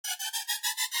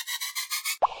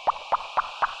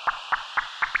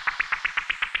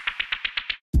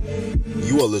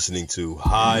You are listening to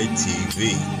High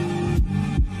TV,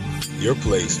 your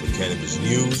place for cannabis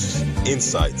news,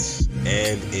 insights,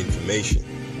 and information.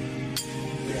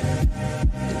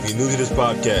 If you're new to this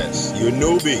podcast, you're a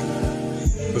newbie.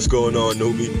 What's going on,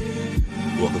 newbie?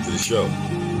 Welcome to the show.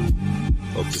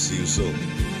 Hope to see you soon.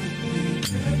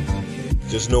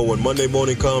 Just know when Monday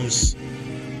morning comes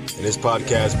and this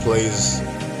podcast plays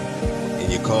in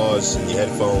your cars, in your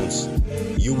headphones,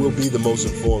 you will be the most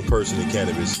informed person in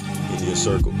cannabis in your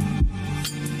circle.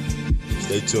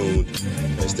 Stay tuned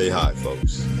and stay high,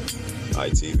 folks.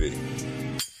 High TV.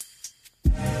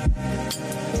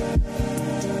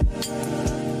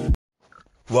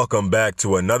 Welcome back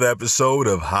to another episode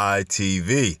of High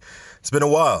TV. It's been a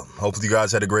while. Hopefully you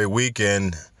guys had a great week,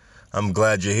 and I'm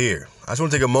glad you're here. I just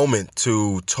want to take a moment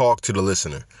to talk to the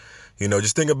listener.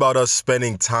 Just think about us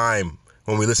spending time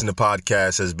when we listen to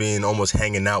podcasts as being almost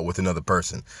hanging out with another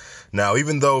person. Now,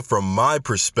 even though from my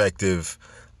perspective,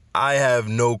 I have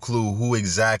no clue who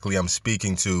exactly I'm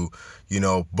speaking to,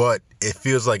 but it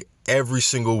feels like every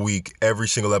single week, every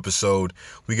single episode,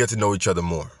 we get to know each other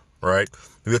more, right?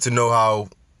 We get to know how,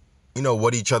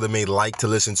 what each other may like to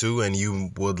listen to, and you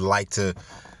would like to,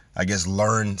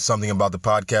 learn something about the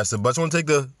podcast. But I just want to take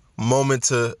the moment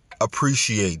to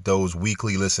appreciate those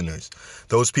weekly listeners,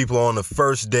 those people on the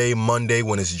first day, Monday,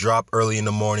 when it's dropped early in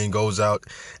the morning, goes out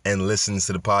and listens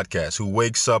to the podcast, who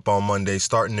wakes up on Monday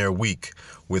starting their week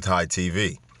with High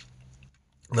TV.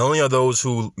 Not only are those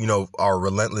who, are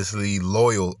relentlessly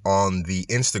loyal on the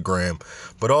Instagram,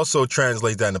 but also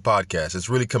translate that into podcast. It's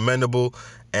really commendable,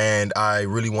 and I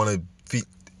really want to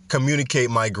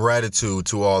communicate my gratitude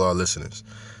to all our listeners.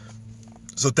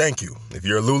 So thank you. If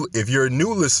you're a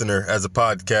new listener, as the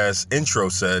podcast intro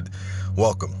said,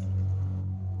 welcome.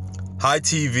 High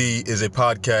TV is a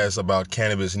podcast about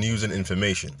cannabis news and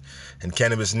information. And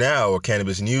Cannabis Now, or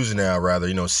Cannabis News Now, rather,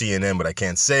 CNN, but I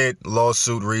can't say it.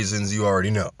 Lawsuit reasons, you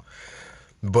already know.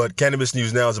 But Cannabis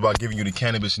News Now is about giving you the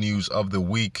cannabis news of the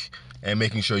week and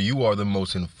making sure you are the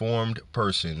most informed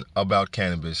person about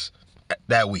cannabis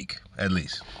that week, at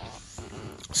least.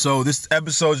 So this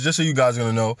episode, just so you guys are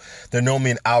going to know, they're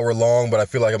normally an hour long, but I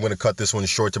feel like I'm going to cut this one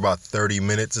short to about 30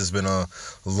 minutes. It's been a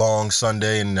long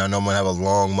Sunday, and I know I'm going to have a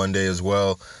long Monday as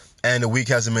well. And the week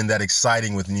hasn't been that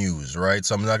exciting with news, right?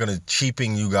 So I'm not going to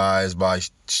cheapen you guys by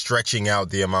stretching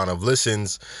out the amount of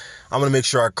listens. I'm going to make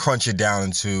sure I crunch it down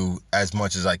into as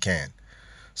much as I can.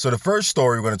 So the first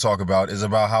story we're going to talk about is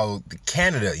about how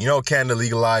Canada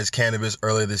legalized cannabis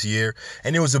earlier this year.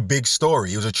 And it was a big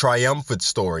story. It was a triumphant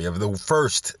story of the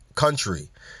first country,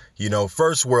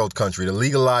 first world country to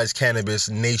legalize cannabis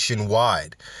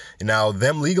nationwide. Now,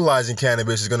 them legalizing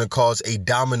cannabis is going to cause a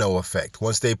domino effect.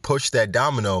 Once they push that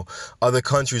domino, other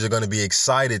countries are going to be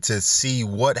excited to see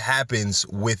what happens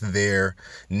with their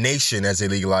nation as they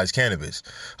legalize cannabis.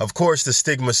 Of course, the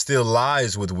stigma still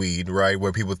lies with weed, right?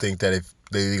 Where people think that if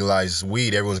they legalize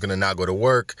weed, everyone's going to not go to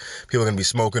work. People are going to be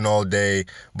smoking all day.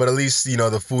 But at least,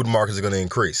 the food markets are going to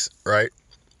increase, right?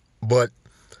 But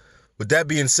with that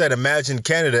being said, imagine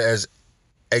Canada as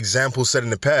examples set in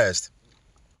the past.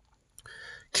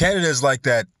 Canada is like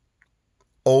that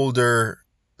older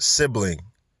sibling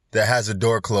that has a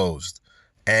door closed.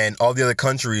 And all the other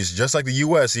countries, just like the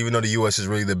U.S., even though the U.S. is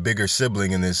really the bigger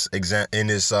sibling in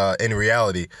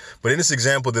reality, but in this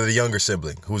example, they're the younger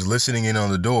sibling who's listening in on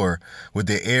the door with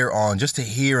their ear on just to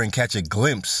hear and catch a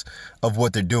glimpse of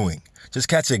what they're doing. Just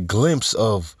catch a glimpse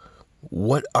of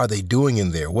what are they doing in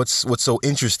there? What's so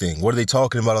interesting? What are they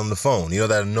talking about on the phone?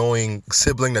 That annoying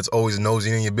sibling that's always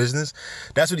nosy in your business?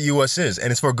 That's what the U.S. is,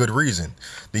 and it's for a good reason.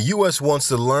 The U.S. wants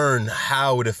to learn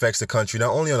how it affects the country,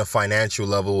 not only on a financial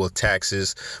level with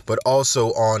taxes, but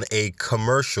also on a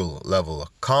commercial level,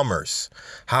 commerce.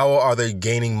 How are they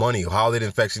gaining money? How are they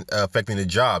affecting the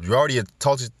jobs? We already had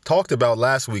talked about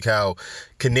last week how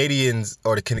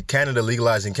Canada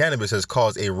legalizing cannabis has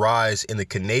caused a rise in the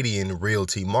Canadian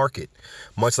realty market.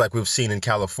 Much like we've seen in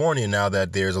California, now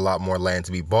that there's a lot more land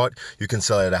to be bought, you can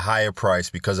sell it at a higher price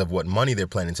because of what money they're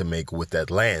planning to make with that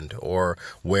land or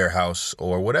warehouse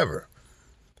or whatever.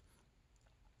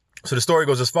 So the story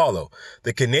goes as follows.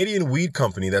 The Canadian weed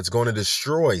company that's going to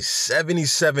destroy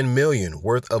 $77 million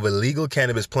worth of illegal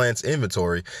cannabis plants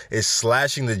inventory is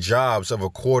slashing the jobs of a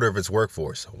quarter of its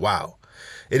workforce. Wow.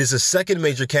 It is the second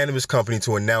major cannabis company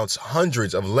to announce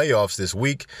hundreds of layoffs this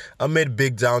week amid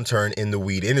big downturn in the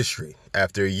weed industry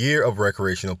after a year of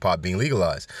recreational pot being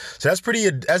legalized. So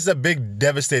that's a big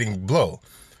devastating blow.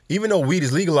 Even though weed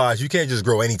is legalized, you can't just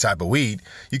grow any type of weed.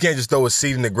 You can't just throw a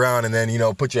seed in the ground and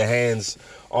then, put your hands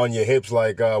on your hips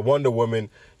like Wonder Woman,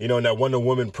 in that Wonder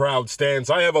Woman proud stance.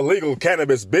 I have a legal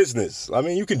cannabis business. I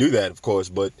mean, you can do that, of course,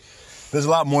 but There's a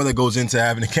lot more that goes into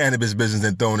having a cannabis business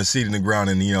than throwing a seed in the ground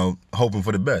and, hoping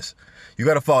for the best. You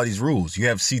got to follow these rules. You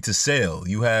have seed to sale.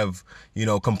 You have,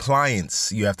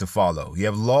 compliance you have to follow. You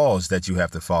have laws that you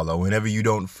have to follow. Whenever you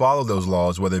don't follow those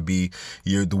laws, whether it be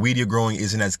the weed you're growing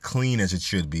isn't as clean as it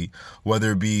should be,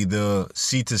 whether it be the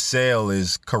seed to sale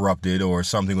is corrupted or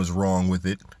something was wrong with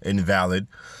it, invalid,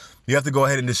 you have to go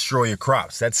ahead and destroy your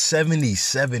crops. That's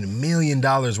 $77 million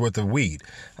worth of weed.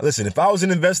 Listen, if I was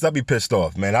an investor, I'd be pissed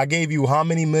off, man. I gave you how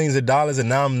many millions of dollars, and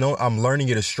now I'm learning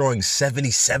you're destroying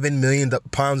 77 million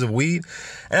pounds of weed.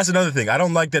 And that's another thing. I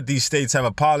don't like that these states have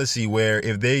a policy where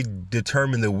if they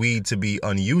determine the weed to be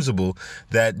unusable,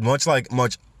 that much like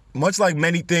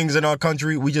many things in our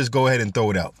country, we just go ahead and throw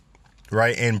it out,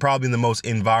 right? And probably in the most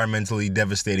environmentally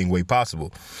devastating way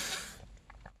possible.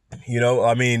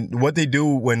 What they do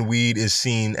when weed is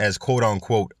seen as quote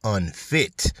unquote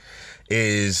unfit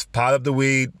is pile up the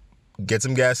weed, get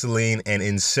some gasoline, and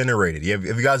incinerate it. If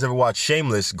you guys ever watched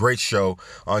Shameless, great show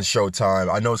on Showtime.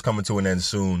 I know it's coming to an end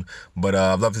soon, but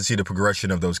I'd love to see the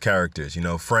progression of those characters.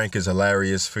 Frank is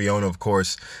hilarious. Fiona, of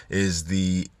course, is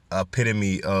the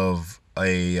epitome of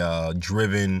a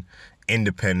driven,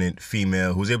 independent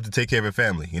female who's able to take care of her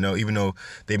family. Even though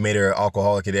they made her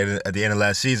alcoholic at the end of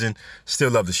last season, still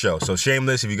love the show. So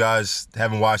Shameless, if you guys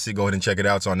haven't watched it, go ahead and check it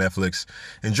out. It's on Netflix.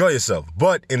 Enjoy yourself.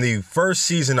 But in the first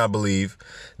season, I believe,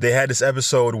 they had this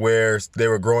episode where they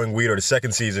were growing weed, or the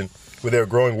second season, where they were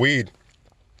growing weed,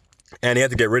 and they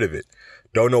had to get rid of it.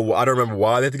 I don't remember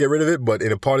why they had to get rid of it, but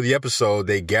in a part of the episode,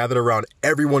 they gathered around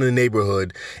everyone in the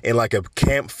neighborhood in like a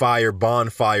campfire,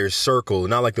 bonfire circle,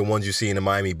 not like the ones you see in the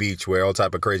Miami Beach where all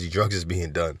type of crazy drugs is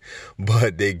being done.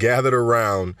 But they gathered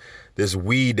around this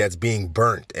weed that's being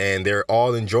burnt, and they're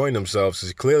all enjoying themselves. So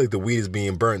clearly the weed is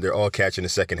being burnt. They're all catching a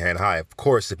secondhand high. Of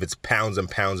course, if it's pounds and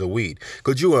pounds of weed.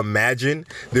 Could you imagine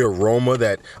the aroma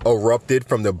that erupted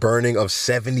from the burning of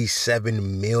 $77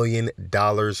 million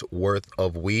worth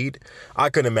of weed? I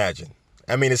couldn't imagine.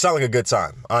 It sounded like a good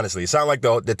time, honestly. It sounded like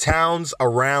the towns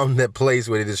around that place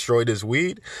where they destroyed this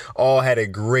weed all had a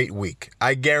great week.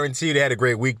 I guarantee you they had a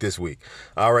great week this week.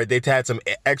 All right, they had some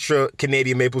extra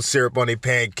Canadian maple syrup on their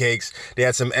pancakes. They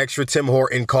had some extra Tim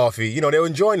Horton coffee. They were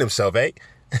enjoying themselves, eh?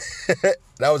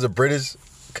 That was a British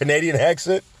Canadian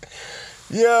accent.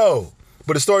 Yo.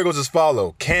 But the story goes as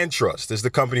follows. CannTrust is the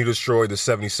company who destroyed the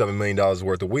 $77 million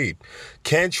worth of weed.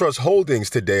 CannTrust Holdings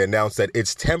today announced that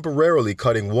it's temporarily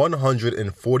cutting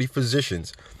 140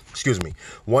 positions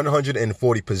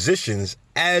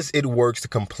as it works to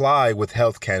comply with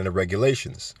Health Canada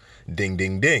regulations. Ding,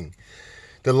 ding, ding.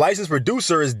 The licensed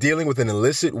producer is dealing with an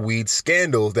illicit weed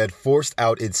scandal that forced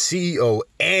out its CEO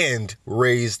and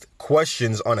raised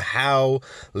questions on how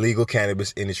legal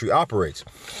cannabis industry operates.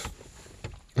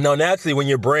 Now, naturally, when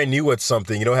you're brand new at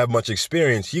something, you don't have much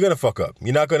experience, you're going to fuck up.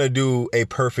 You're not going to do a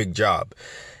perfect job.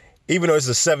 Even though it's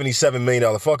a $77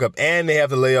 million fuck up and they have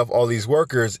to lay off all these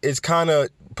workers, it's kind of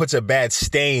puts a bad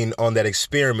stain on that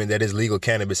experiment that is legal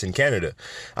cannabis in Canada.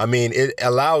 It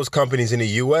allows companies in the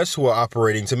U.S. who are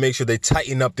operating to make sure they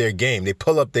tighten up their game. They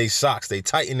pull up their socks. They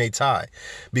tighten their tie.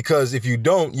 Because if you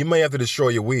don't, you may have to destroy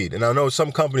your weed. And I know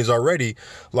some companies already,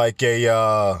 like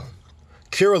a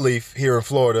Curaleaf here in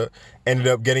Florida, ended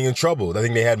up getting in trouble. I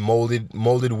think they had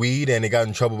molded weed, and they got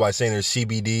in trouble by saying their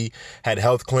CBD had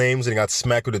health claims, and got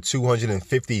smacked with a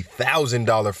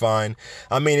 $250,000 fine.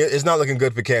 It's not looking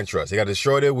good for CannTrust. They got to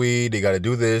destroy their weed. They got to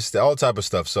do this, all type of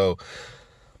stuff. So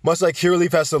much like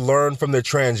Curaleaf has to learn from their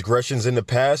transgressions in the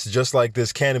past, just like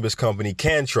this cannabis company,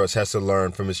 CannTrust has to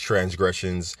learn from its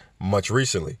transgressions much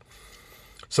recently.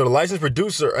 So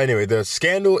the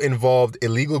scandal involved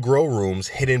illegal grow rooms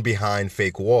hidden behind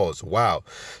fake walls. Wow.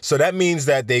 So that means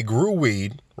that they grew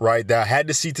weed, right, that had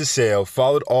the seed to sale,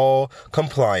 followed all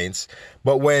compliance.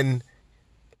 But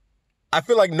I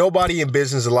feel like nobody in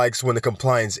business likes when the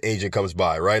compliance agent comes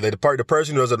by, right? Like the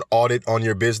person who does an audit on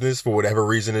your business for whatever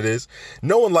reason it is.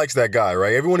 No one likes that guy,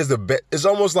 right? Everyone is the best. It's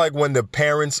almost like when the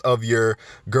parents of your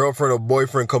girlfriend or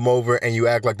boyfriend come over and you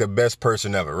act like the best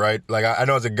person ever, right? Like I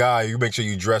know as a guy, you make sure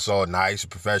you dress all nice,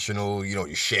 professional,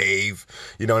 you shave,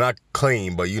 not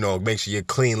clean, but, make sure you're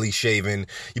cleanly shaven.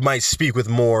 You might speak with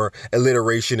more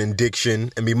alliteration and diction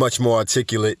and be much more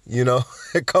articulate,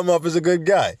 come off as a good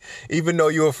guy, even though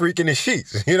you're a freak in the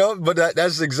sheets, but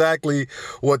that's exactly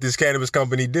what this cannabis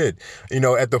company did.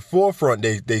 At the forefront,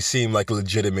 they seem like a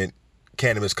legitimate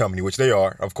cannabis company, which they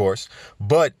are, of course,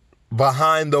 but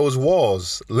behind those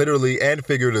walls, literally and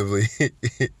figuratively,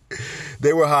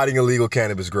 they were hiding illegal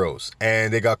cannabis grows,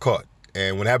 and they got caught.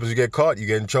 And what happens when you get caught, you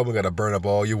get in trouble, got to burn up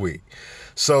all your weed.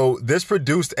 So this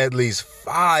produced at least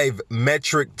 5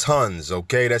 metric tons,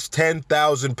 okay? That's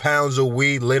 10,000 pounds of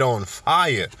weed lit on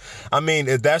fire. I mean,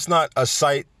 if that's not a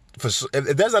sight,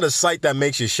 if that's not a sight that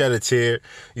makes you shed a tear,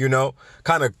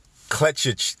 kind of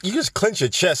you just clench your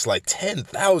chest, like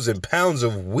 10,000 pounds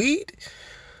of weed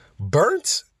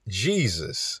burnt?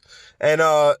 Jesus. And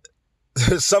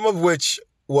some of which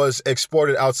was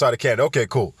exported outside of Canada. Okay,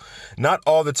 cool. Not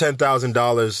all the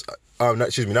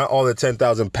 $10,000, not all the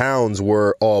 10,000 pounds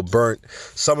were all burnt.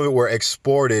 Some of it were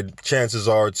exported, chances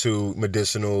are, to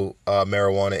medicinal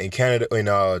marijuana in Canada, in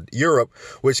Europe,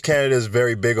 which Canada is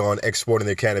very big on exporting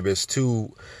their cannabis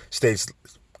to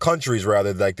countries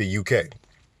rather, like the UK.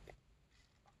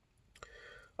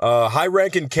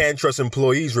 High-ranking CannTrust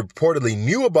employees reportedly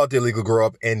knew about the illegal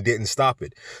grow-up and didn't stop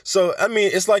it. So, I mean,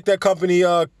 it's like that company,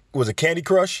 was it Candy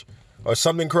Crush or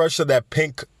something Crush? So that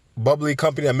pink bubbly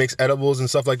company that makes edibles and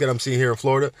stuff like that I'm seeing here in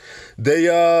Florida. They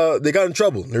got in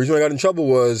trouble. The reason they got in trouble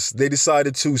was they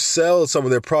decided to sell some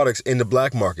of their products in the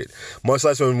black market. Much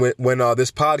like when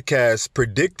this podcast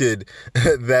predicted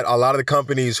that a lot of the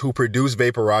companies who produce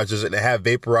vaporizers and have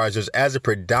vaporizers as a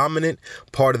predominant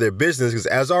part of their business, because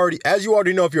as you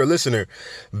already know if you're a listener,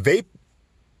 vape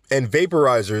and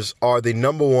vaporizers are the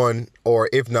number one, or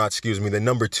if not, the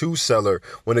number 2 seller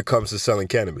when it comes to selling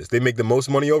cannabis. They make the most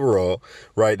money overall,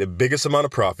 right? The biggest amount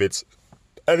of profits,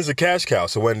 and it's a cash cow.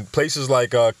 So when places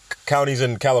like counties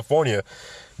in California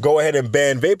go ahead and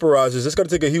ban vaporizers, it's going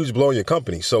to take a huge blow on your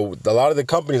company. So a lot of the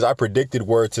companies I predicted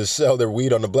were to sell their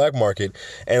weed on the black market,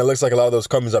 and it looks like a lot of those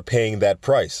companies are paying that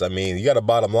price. I mean, you got a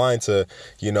bottom line to,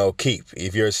 keep.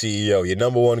 If you're a CEO, your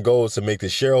number one goal is to make the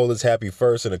shareholders happy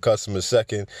first and the customers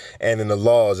second, and in the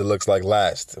laws, it looks like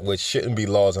last, which shouldn't be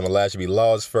laws on the last. It should be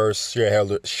laws first,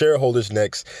 shareholders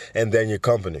next, and then your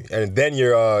company, and then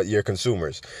your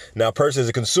consumers. Now, personally, as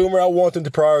a consumer, I want them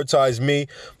to prioritize me,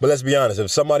 but let's be honest,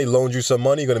 if somebody loans you some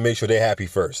money, going to make sure they're happy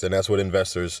first. And that's what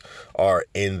investors are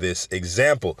in this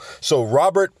example. So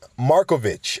Robert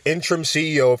Markovich, interim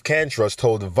CEO of CannTrust,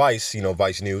 told Vice,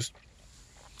 Vice News,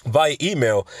 via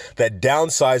email that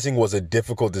downsizing was a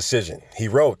difficult decision. He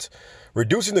wrote,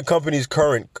 "Reducing the company's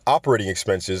current operating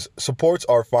expenses supports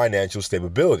our financial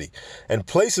stability and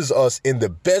places us in the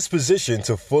best position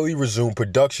to fully resume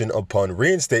production upon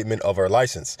reinstatement of our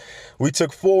license. We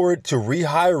took forward to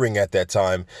rehiring at that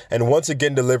time and once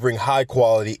again delivering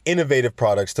high-quality, innovative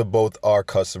products to both our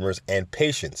customers and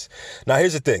patients." Now,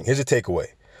 here's the thing. Here's a takeaway.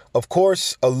 Of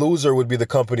course, a loser would be the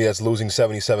company that's losing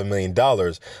 $77 million,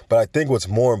 but I think what's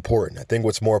more important, I think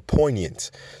what's more poignant,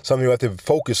 something you have to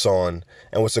focus on,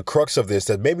 and what's the crux of this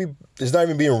that maybe is not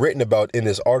even being written about in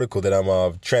this article that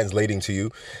I'm translating to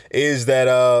you, is that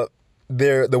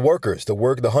the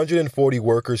 140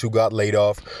 workers who got laid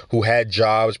off, who had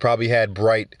jobs, probably had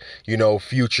bright,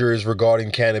 futures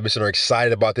regarding cannabis and are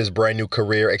excited about this brand new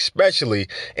career, especially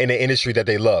in the industry that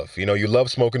they love. You love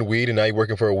smoking weed and now you're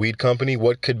working for a weed company.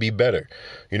 What could be better?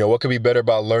 What could be better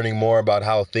about learning more about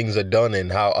how things are done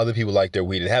and how other people like their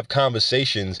weed, and have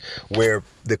conversations where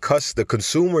the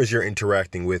consumers you're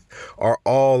interacting with are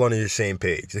all on your same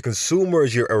page. The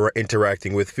consumers you're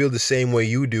interacting with feel the same way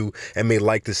you do and may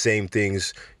like the same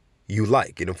things you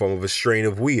like in the form of a strain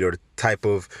of weed or the type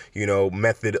of,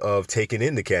 method of taking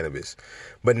in the cannabis.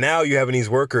 But now you're having these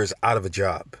workers out of a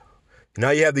job.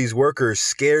 Now you have these workers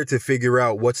scared to figure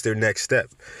out what's their next step.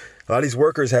 A lot of these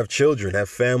workers have children, have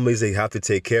families they have to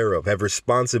take care of, have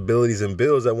responsibilities and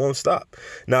bills that won't stop.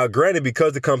 Now, granted,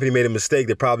 because the company made a mistake,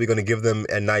 they're probably going to give them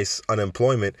a nice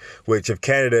unemployment, which if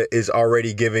Canada is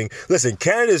already giving... Listen,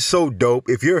 Canada is so dope.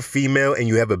 If you're a female and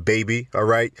you have a baby, all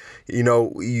right,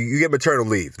 you get maternal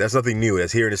leave. That's nothing new.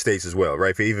 That's here in the States as well,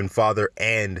 right? For even father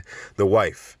and the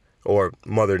wife, or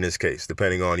mother in this case,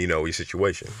 depending on, your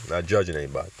situation. Not judging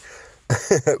anybody.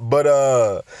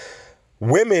 But,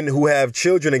 women who have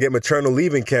children and get maternal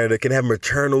leave in Canada can have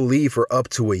maternal leave for up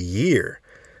to a year.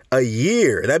 A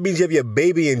year. That means you have your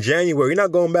baby in January. You're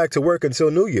not going back to work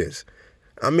until New Year's.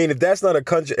 I mean, if that's not a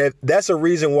country, if that's a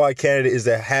reason why Canada is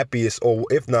the happiest, or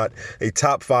if not a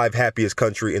top 5 happiest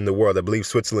country in the world. I believe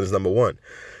Switzerland is number 1.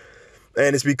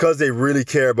 And it's because they really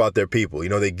care about their people.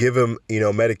 They give them,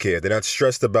 Medicare. They're not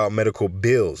stressed about medical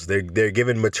bills. They're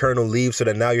given maternal leave so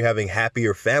that now you're having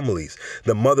happier families.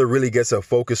 The mother really gets a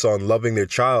focus on loving their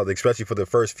child, especially for the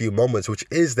first few moments, which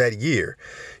is that year.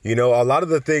 A lot of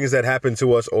the things that happen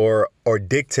to us or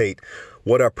dictate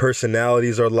what our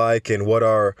personalities are like and what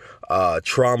our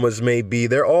traumas may be,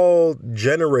 they're all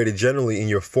generated generally in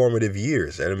your formative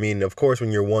years. And I mean, of course,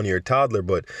 when you're 1, you're a toddler,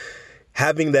 but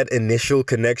having that initial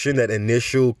connection, that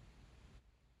initial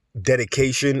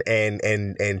dedication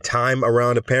and time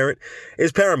around a parent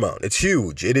is paramount. It's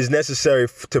huge. It is necessary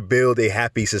to build a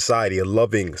happy society, a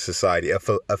loving society, a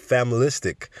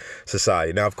familistic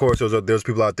society. Now, of course, there's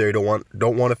people out there who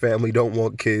don't want a family, don't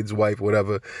want kids, wife,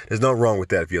 whatever. There's nothing wrong with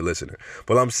that if you're a listener.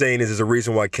 What I'm saying is there's a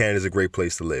reason why Canada is a great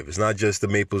place to live. It's not just the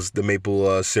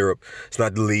maple syrup. It's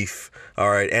not the leaf. All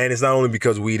right. And it's not only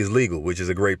because weed is legal, which is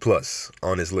a great plus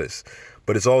on this list,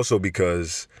 but it's also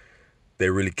because they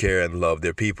really care and love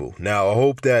their people. Now, I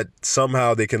hope that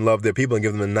somehow they can love their people and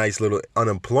give them a nice little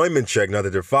unemployment check, not that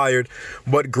they're fired.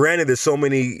 But granted, there's so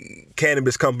many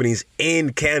cannabis companies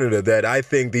in Canada that I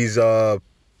think these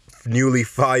newly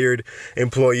fired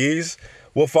employees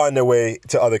will find their way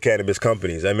to other cannabis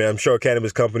companies. I mean, I'm sure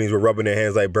cannabis companies were rubbing their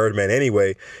hands like Birdman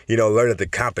anyway, learn that the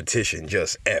competition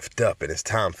just effed up and it's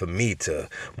time for me to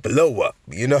blow up,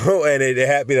 and they're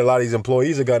happy that a lot of these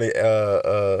employees are getting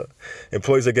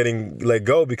let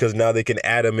go because now they can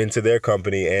add them into their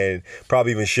company and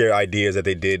probably even share ideas that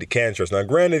they did to CannTrust. Now,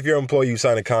 granted, if you're an employee, you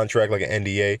sign a contract like an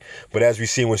NDA, but as we've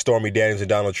seen with Stormy Daniels and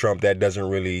Donald Trump, that doesn't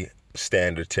really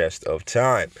stand the test of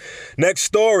time. Next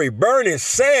story, Bernie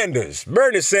Sanders.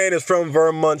 Bernie Sanders from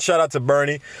Vermont. Shout out to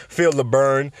Bernie. Feel the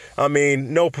burn. I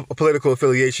mean, no political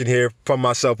affiliation here from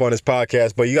myself on this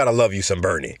podcast, but you gotta love you some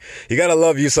Bernie. You gotta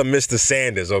love you some Mr.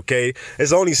 Sanders, okay?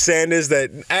 It's only Sanders that,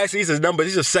 actually,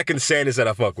 he's a second Sanders that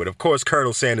I fuck with. Of course,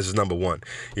 Colonel Sanders is number one.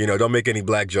 Don't make any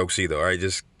black jokes either, all right?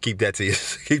 Just keep that to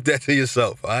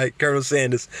yourself, all right? Colonel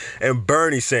Sanders and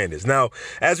Bernie Sanders. Now,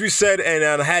 as we said, and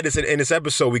I had this in this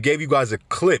episode, we gave you guys a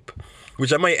clip,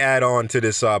 which I might add on to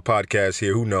this podcast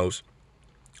here. Who knows?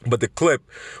 But the clip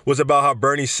was about how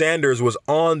Bernie Sanders was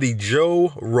on the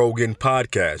Joe Rogan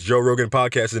podcast. Joe Rogan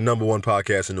podcast is the number one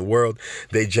podcast in the world.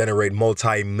 They generate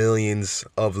multi-millions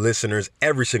of listeners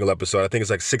every single episode. I think it's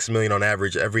like 6 million on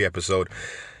average every episode.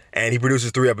 And he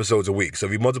produces 3 episodes a week. So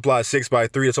if you multiply 6 by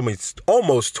 3, that's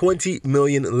almost 20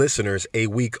 million listeners a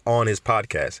week on his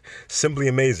podcast. Simply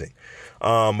amazing.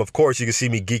 Of course, you can see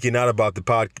me geeking out about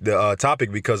the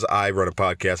topic because I run a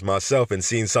podcast myself, and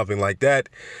seeing something like that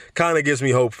kind of gives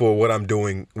me hope for what I'm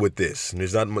doing with this. And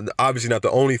it's obviously not the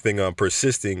only thing I'm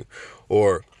persisting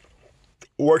or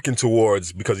working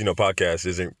towards, because podcast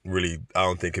isn't really, I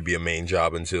don't think, could be a main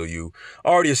job until you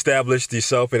already established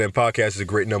yourself, and then podcast is a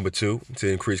great number 2 to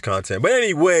increase content. But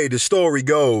anyway, the story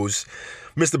goes,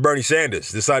 Mr. Bernie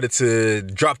Sanders decided to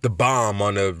drop the bomb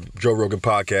on the Joe Rogan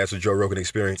podcast, or Joe Rogan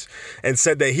Experience, and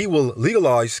said that he will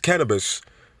legalize cannabis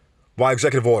by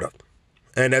executive order.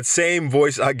 And that same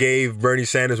voice I gave Bernie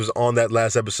Sanders was on that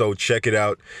last episode. Check it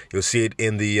out. You'll see it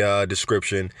in the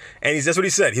description. And that's what he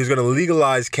said. He was going to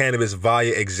legalize cannabis via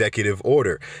executive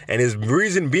order. And his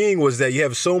reason being was that you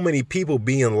have so many people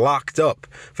being locked up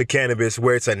for cannabis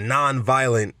where it's a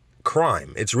non-violent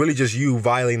crime. It's really just you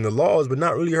violating the laws, but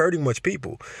not really hurting much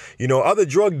people. Other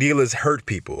drug dealers hurt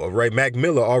people, right? Mac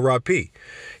Miller, R.I.P.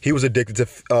 He was addicted to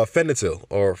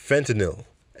fentanyl.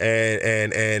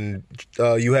 And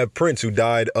you have Prince, who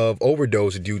died of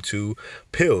overdose due to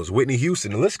pills. Whitney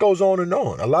Houston. The list goes on and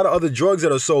on. A lot of other drugs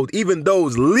that are sold, even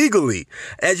those legally,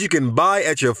 as you can buy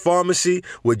at your pharmacy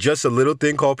with just a little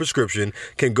thing called prescription,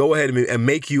 can go ahead and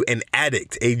make you an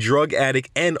addict, a drug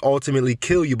addict, and ultimately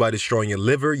kill you by destroying your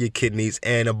liver, your kidneys,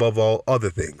 and above all,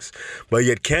 other things. But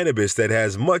yet cannabis that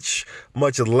has much,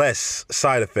 much less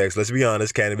side effects. Let's be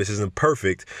honest, cannabis isn't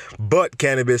perfect, but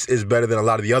cannabis is better than a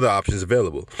lot of the other options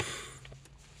available.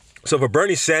 So for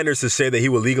Bernie Sanders to say that he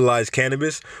will legalize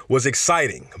cannabis was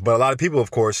exciting, but a lot of people, of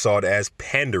course, saw it as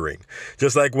pandering.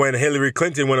 Just like when Hillary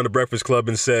Clinton went on the Breakfast Club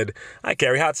and said, I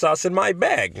carry hot sauce in my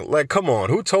bag. Like, come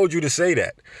on, who told you to say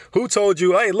that? Who told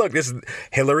you, hey, look, this is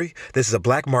Hillary, this is a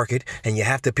black market, and you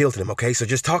have to appeal to them, okay? So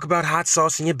just talk about hot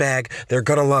sauce in your bag. They're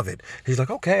gonna love it. He's like,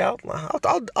 okay, I'll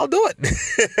do it.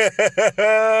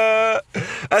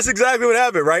 That's exactly what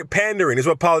happened, right? Pandering is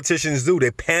what politicians do.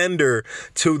 They pander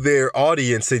to their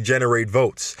audience to generate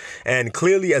votes. And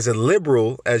clearly, as a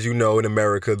liberal, as you know, in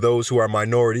America, those who are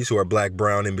minorities, who are black,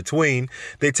 brown, in between,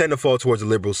 they tend to fall towards the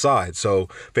liberal side. So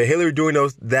for Hillary doing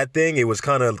that thing, it was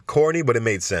kind of corny, but it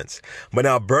made sense. But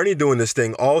now Bernie doing this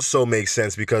thing also makes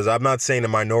sense, because I'm not saying the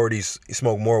minorities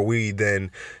smoke more weed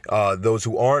than those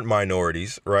who aren't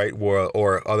minorities, right?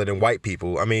 Or other than white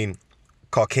people. I mean,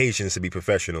 Caucasians, to be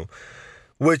professional.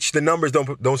 Which the numbers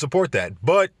don't support that.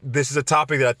 But this is a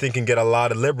topic that I think can get a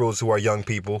lot of liberals who are young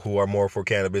people who are more for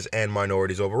cannabis and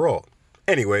minorities overall.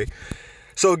 Anyway,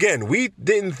 So again, we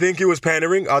didn't think he was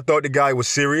pandering. I thought the guy was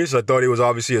serious. I thought it was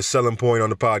obviously a selling point on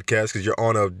the podcast because you're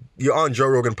on Joe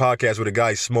Rogan podcast with a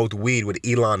guy who smoked weed with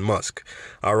Elon Musk.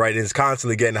 All right, and is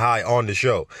constantly getting high on the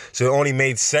show. So it only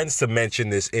made sense to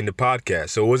mention this in the podcast.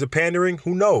 So was it pandering?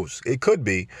 Who knows? It could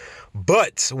be.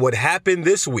 But what happened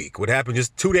this week, what happened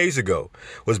just 2 days ago,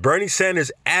 was Bernie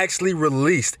Sanders actually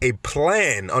released a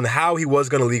plan on how he was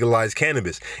going to legalize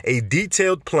cannabis. A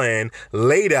detailed plan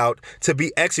laid out to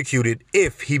be executed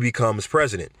if he becomes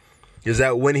president. Is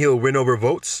that when he'll win over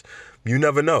votes? You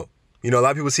never know. You know, a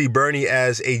lot of people see Bernie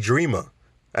as a dreamer,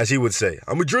 as he would say.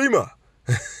 I'm a dreamer.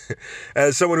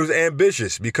 As someone who's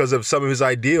ambitious because of some of his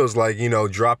ideals, like, you know,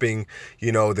 dropping, you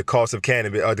know, the cost of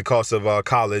cannabis, or the cost of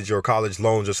college or college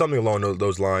loans or something along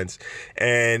those lines.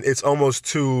 And it's almost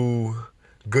too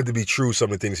good to be true,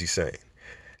 some of the things he's saying.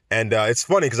 And it's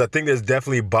funny because I think there's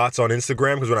definitely bots on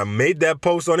Instagram, because when I made that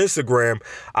post on Instagram,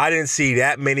 I didn't see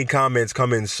that many comments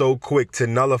come in so quick to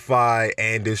nullify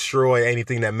and destroy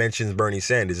anything that mentions Bernie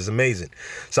Sanders. It's amazing.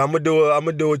 So I'm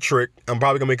gonna do a trick. I'm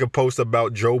probably gonna make a post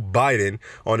about Joe Biden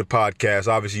on the podcast.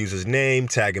 Obviously use his name,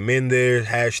 tag him in there,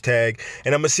 hashtag,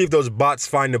 and I'm gonna see if those bots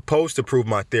find the post to prove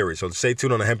my theory. So stay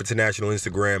tuned on the Hemp International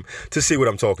Instagram to see what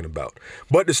I'm talking about.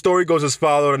 But the story goes as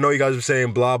follows. I know you guys are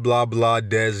saying blah blah blah,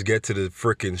 Des, get to the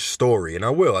freaking story, and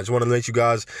I will. I just want to let you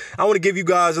guys, I want to give you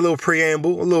guys a little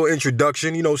preamble, a little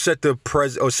introduction, you know, set the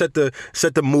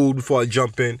mood before I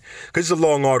jump in, because it's a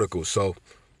long article. So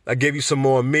I give you some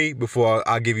more of me before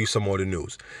I give you some more of the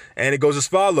news. And it goes as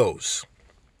follows.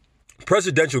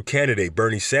 Presidential candidate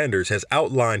Bernie Sanders has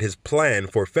outlined his plan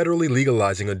for federally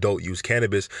legalizing adult use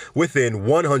cannabis within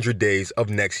 100 days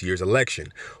of next year's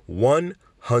election.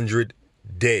 100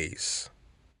 days.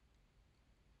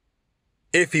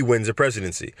 If he wins the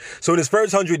presidency. So in his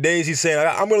first 100 days, he's saying,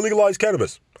 I'm going to legalize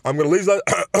cannabis. I'm going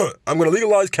to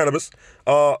legalize cannabis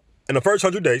in the first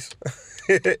 100 days.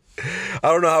 I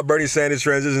don't know how Bernie Sanders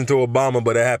transitioned to Obama,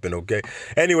 but it happened, okay?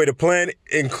 Anyway, the plan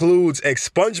includes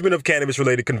expungement of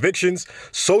cannabis-related convictions,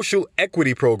 social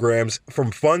equity programs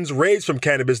from funds raised from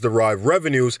cannabis-derived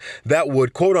revenues that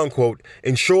would, quote-unquote,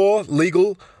 ensure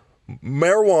legal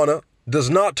marijuana does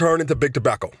not turn into big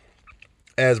tobacco,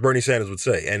 as Bernie Sanders would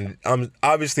say. And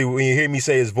obviously, when you hear me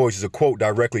say his voice, is a quote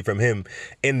directly from him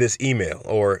in this email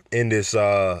or in this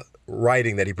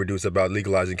writing that he produced about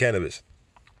legalizing cannabis.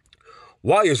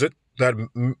 Why is it that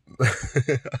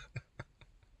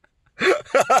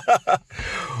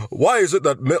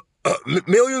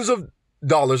millions of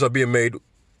dollars are being made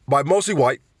by mostly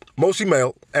white, mostly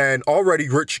male, and already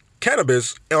rich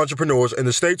cannabis entrepreneurs in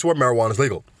the states where marijuana is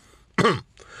legal,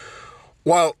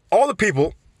 while all the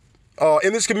people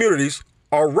in these communities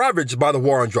are ravaged by the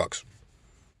war on drugs,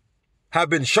 have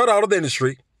been shut out of the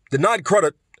industry, denied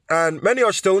credit, and many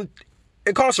are still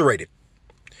incarcerated?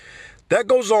 That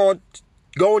goes on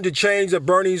going to change that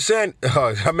Bernie Sanders.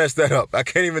 I messed that up. I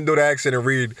can't even do the accent and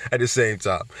read at the same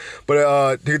time.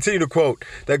 But to continue to quote,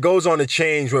 that goes on to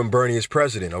change when Bernie is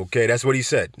president. Okay, that's what he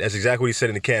said. That's exactly what he said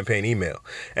in the campaign email.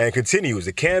 And it continues.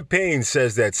 The campaign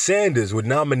says that Sanders would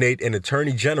nominate an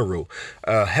attorney general,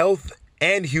 health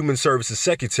and Human Services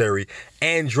Secretary,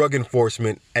 and Drug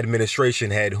Enforcement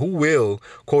Administration head who will,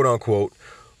 quote unquote,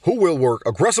 who will work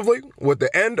aggressively with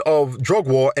the end of drug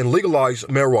war and legalize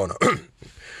marijuana.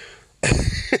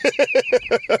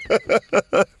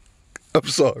 I'm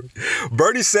sorry.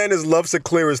 Bernie Sanders loves to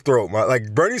clear his throat.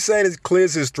 Like, Bernie Sanders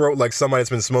clears his throat like somebody that's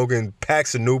been smoking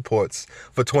packs of Newports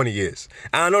for 20 years.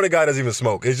 And I know the guy doesn't even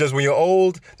smoke. It's just when you're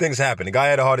old, things happen. The guy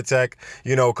had a heart attack,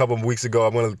 you know, a couple of weeks ago.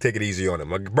 I'm going to take it easy on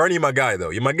him. Like, Bernie, you're my guy, though.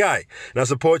 You're my guy. And I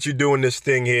support you doing this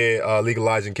thing here,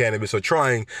 legalizing cannabis, or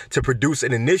trying to produce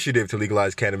an initiative to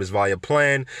legalize cannabis via a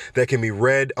plan that can be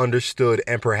read, understood,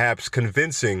 and perhaps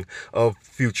convincing of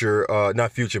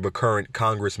but current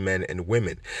congressmen and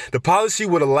women. The policy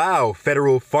would allow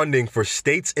federal funding for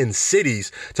states and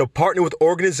cities to partner with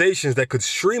organizations that could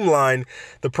streamline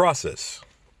the process.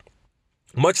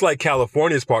 Much like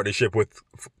California's partnership with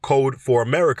Code for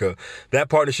America, that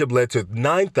partnership led to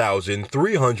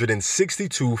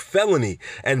 9,362 felony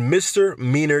and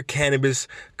misdemeanor cannabis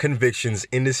convictions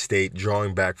in the state,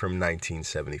 drawing back from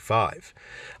 1975.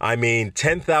 I mean,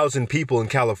 10,000 people in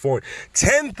California.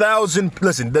 10,000,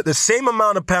 listen, the same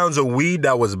amount of pounds of weed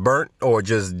that was burnt or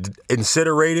just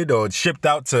incinerated or shipped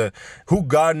out to who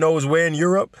God knows where in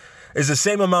Europe is the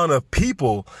same amount of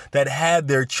people that had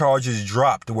their charges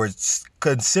dropped, were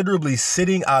considerably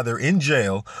sitting either in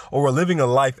jail or were living a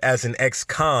life as an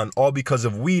ex-con, all because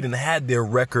of weed, and had their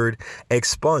record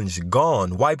expunged,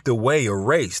 gone, wiped away,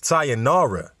 erased,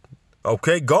 sayonara,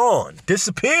 okay, gone,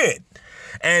 disappeared.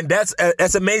 And that's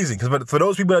amazing, because for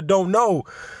those people that don't know,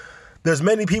 There's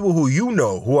many people who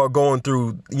who are going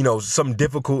through, some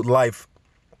difficult life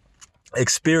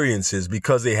experiences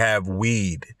because they have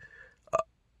weed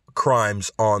crimes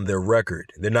on their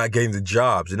record. They're not getting the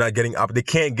jobs. They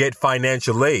can't get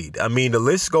financial aid. I mean, the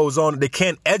list goes on. They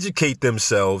can't educate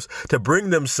themselves to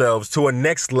bring themselves to a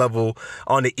next level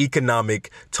on the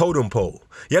economic totem pole.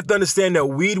 You have to understand that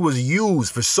weed was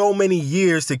used for so many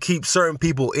years to keep certain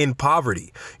people in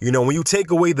poverty. When you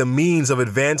take away the means of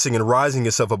advancing and rising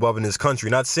yourself above in this country,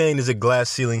 not saying there's a glass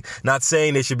ceiling, not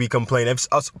saying they should be complaining.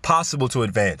 It's possible to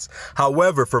advance.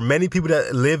 However, for many people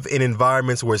that live in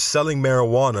environments where selling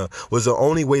marijuana was the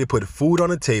only way to put food on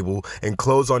the table and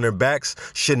clothes on their backs,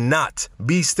 should not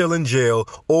be still in jail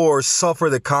or suffer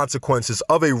the consequences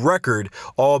of a record,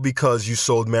 all because you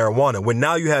sold marijuana. When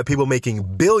now you have people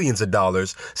making billions of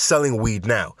dollars selling weed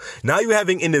now. Now you're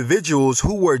having individuals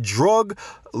who were drug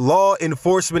law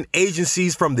enforcement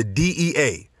agencies from the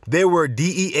DEA. They were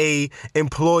DEA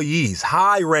employees,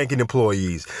 high-ranking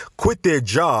employees, quit their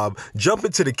job, jump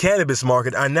into the cannabis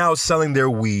market, are now selling their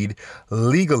weed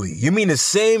legally. You mean the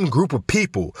same group of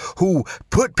people who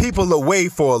put people away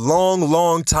for a long,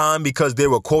 long time because they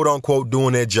were quote-unquote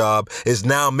doing their job is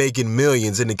now making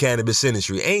millions in the cannabis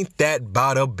industry? Ain't that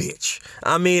about a bitch?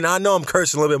 I mean, I know I'm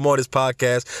cursing a little bit more this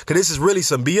podcast because this is really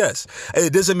some BS.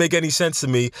 It doesn't make any sense to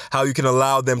me how you can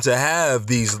allow them to have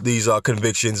these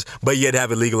convictions, but yet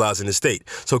have it legalized in the state.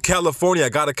 So California, I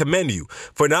got to commend you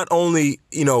for not only,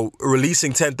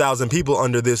 releasing 10,000 people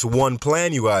under this one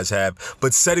plan you guys have,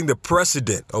 but setting the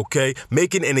precedent, okay?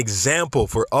 Making an example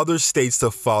for other states to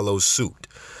follow suit.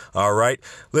 All right?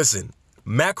 Listen,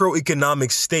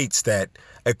 macroeconomics states that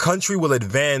a country will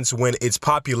advance when its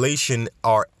population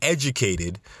are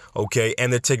educated, okay,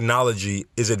 and the technology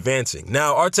is advancing.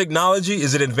 Now, our technology,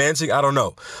 is it advancing? I don't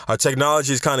know. Our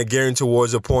technology is kind of gearing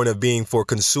towards a point of being for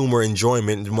consumer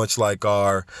enjoyment, much like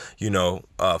our,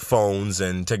 phones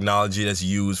and technology that's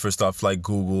used for stuff like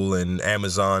Google and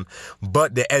Amazon.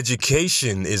 But the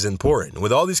education is important.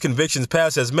 With all these convictions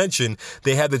passed, as mentioned,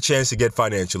 they have the chance to get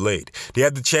financial aid. They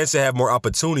have the chance to have more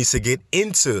opportunities to get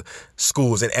into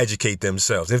schools and educate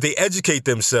themselves. If they educate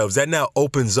themselves, that now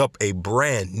opens up a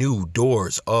brand new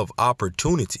doors of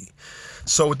opportunity.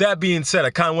 So with that being said,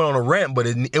 I kind of went on a rant, but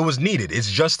it was needed. It's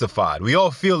justified. We all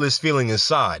feel this feeling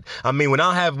inside. I mean, when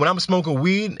I'm smoking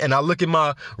weed and I look in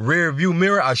my rear view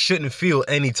mirror, I shouldn't feel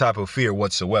any type of fear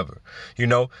whatsoever.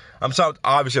 Obviously I'm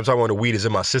talking about the weed is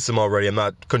in my system already. I'm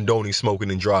not condoning smoking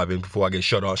and driving before I get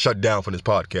shut down from this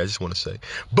podcast. I just want to say.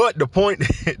 But the point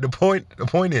is,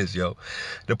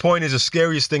 the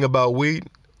scariest thing about weed,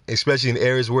 especially in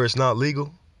areas where it's not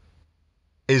legal,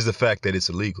 is the fact that it's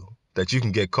illegal, that you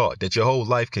can get caught, that your whole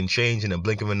life can change in a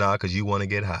blink of an eye because you want to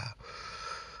get high.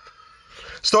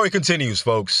 Story continues,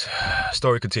 folks.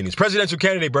 Story continues. Presidential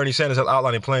candidate Bernie Sanders has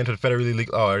outlined a plan to the federally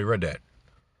legal. Oh, I already read that.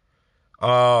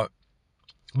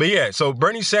 But yeah, so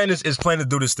Bernie Sanders is planning to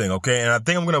do this thing, okay? And I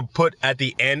think I'm going to put at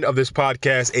the end of this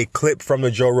podcast a clip from the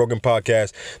Joe Rogan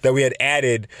podcast that we had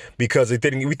added because we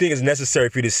think it's necessary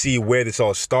for you to see where this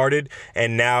all started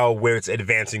and now where it's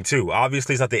advancing to.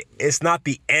 Obviously, it's not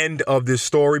the end of this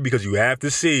story because you have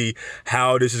to see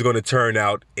how this is going to turn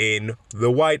out in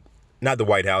not the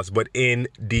White House, but in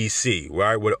D.C.,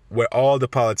 right? Where all the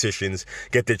politicians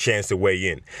get their chance to weigh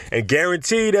in. And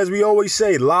guaranteed, as we always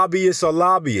say, lobbyists are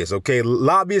lobbyists, okay?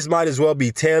 Lobbyists might as well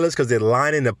be tailors because they're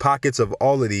lining the pockets of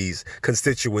all of these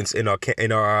constituents in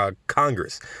our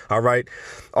Congress, all right?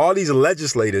 All these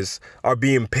legislators are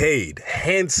being paid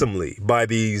handsomely by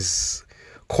these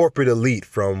corporate elite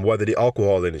from whether the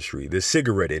alcohol industry, the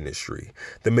cigarette industry,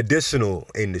 the medicinal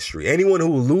industry, anyone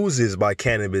who loses by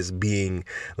cannabis being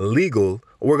legal,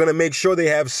 we're going to make sure they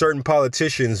have certain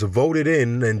politicians voted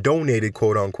in and donated,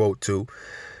 quote unquote, to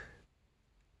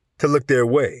look their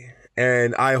way.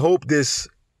 And I hope if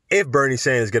Bernie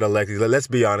Sanders get elected, let's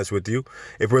be honest with you,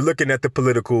 if we're looking at the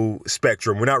political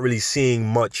spectrum, we're not really seeing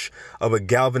much of a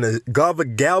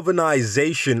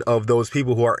galvanization of those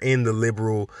people who are in the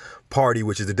liberal party,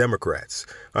 which is the Democrats.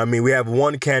 I mean, we have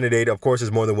one candidate. Of course, there's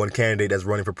more than one candidate that's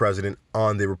running for president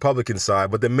on the Republican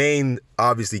side, but the main,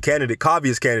 obviously,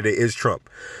 obvious candidate is Trump.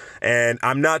 And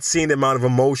I'm not seeing the amount of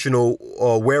emotional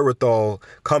wherewithal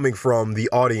coming from the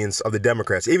audience of the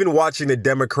Democrats. Even watching the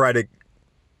Democratic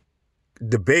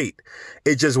debate,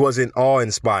 it just wasn't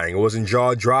awe-inspiring. It wasn't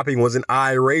jaw-dropping. It wasn't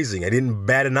eye-raising. I didn't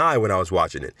bat an eye when I was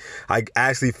watching it. I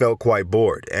actually felt quite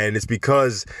bored. And it's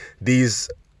because these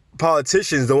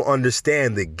politicians don't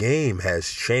understand the game has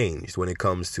changed when it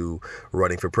comes to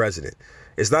running for president.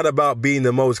 It's not about being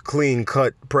the most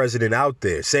clean-cut president out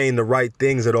there, saying the right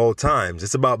things at all times.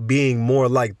 It's about being more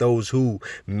like those who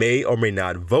may or may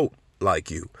not vote like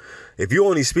you. If you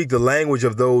only speak the language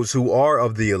of those who are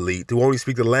of the elite, who only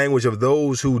speak the language of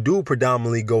those who do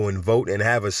predominantly go and vote and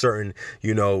have a certain,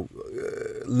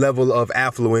 level of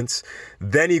affluence,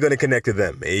 then you're going to connect to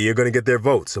them. You're going to get their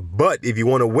votes. But if you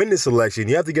want to win this election,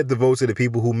 you have to get the votes of the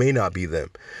people who may not be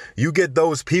them. You get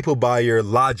those people by your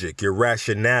logic, your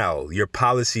rationale, your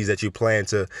policies that you plan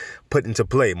to put into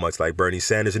play, much like Bernie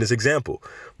Sanders in this example.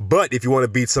 But if you want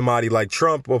to beat somebody like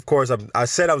Trump, of course, I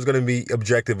said I was going to be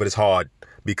objective, but it's hard.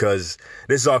 Because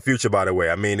this is our future, by the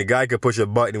way. I mean, the guy could push a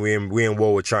button. We in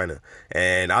war with China,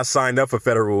 and I signed up for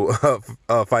federal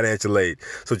financial aid.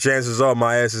 So chances are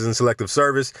my ass is in selective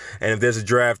service. And if there's a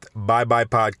draft, bye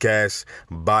podcast,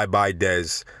 bye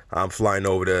Des. I'm flying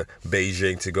over to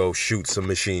Beijing to go shoot some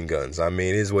machine guns. I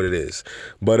mean, it is what it is.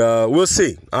 But we'll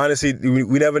see. Honestly,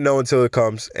 we never know until it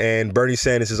comes. And Bernie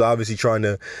Sanders is obviously trying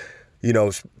to,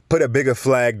 put a bigger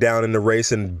flag down in the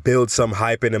race and build some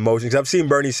hype and emotions. I've seen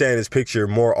Bernie Sanders' picture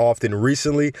more often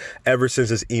recently, ever since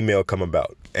this email come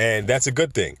about. And that's a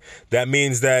good thing. That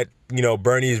means that,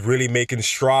 Bernie is really making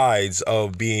strides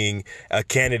of being a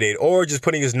candidate, or just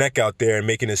putting his neck out there and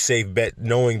making a safe bet,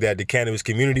 knowing that the cannabis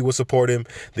community will support him,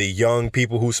 the young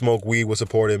people who smoke weed will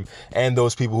support him, and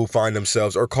those people who find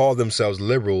themselves or call themselves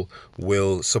liberal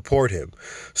will support him.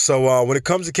 So when it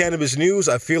comes to cannabis news,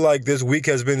 I feel like this week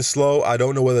has been slow. I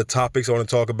don't know what the topics I want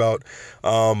to talk about,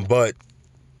 but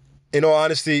in all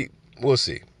honesty, we'll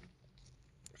see.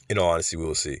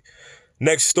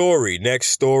 Next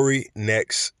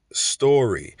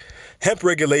story. Hemp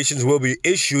regulations will be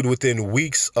issued within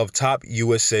weeks of top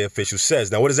USA official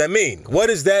says. Now, what does that mean?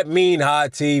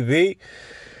 Hot TV?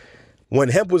 When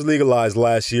hemp was legalized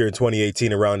last year in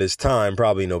 2018, around this time,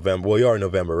 probably November. Well, you are in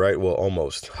November, right? Well,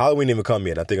 almost. Halloween didn't even come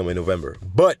yet. I think I'm in November.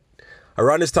 But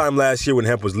around this time last year when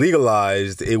hemp was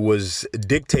legalized, it was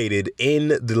dictated in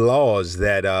the laws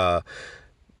that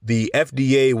the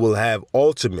FDA will have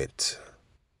ultimate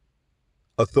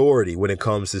authority when it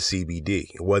comes to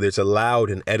CBD, whether it's allowed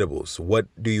in edibles. What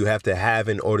do you have to have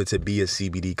in order to be a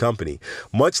CBD company?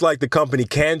 Much like the company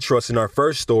CannTrust in our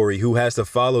first story, who has to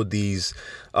follow these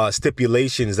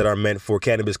stipulations that are meant for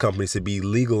cannabis companies to be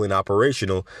legal and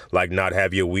operational, like not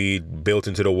have your weed built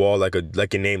into the wall like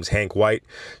your name's Hank White.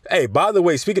 Hey, by the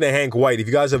way, speaking of Hank White, if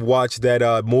you guys have watched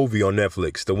that movie on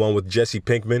Netflix, the one with Jesse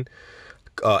Pinkman,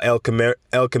 El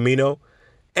Camino,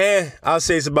 I'll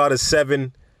say it's about a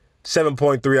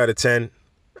 7.3 out of 10.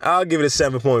 I'll give it a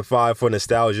 7.5 for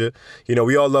nostalgia.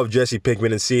 We all love Jesse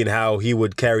Pinkman and seeing how he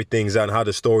would carry things out and how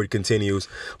the story continues.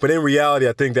 But in reality,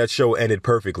 I think that show ended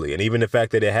perfectly. And even the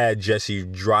fact that it had Jesse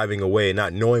driving away and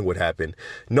not knowing what happened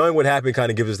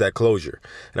kind of gives us that closure.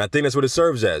 And I think that's what it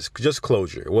serves as, just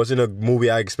closure. It wasn't a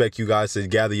movie I expect you guys to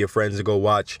gather your friends to go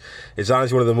watch. It's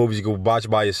honestly one of the movies you can watch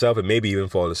by yourself and maybe even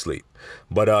fall asleep.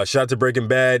 But shout out to Breaking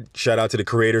Bad. Shout out to the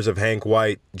creators of Hank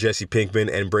White, Jesse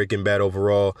Pinkman, and Breaking Bad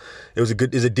overall. It's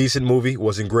a decent movie. It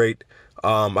wasn't great.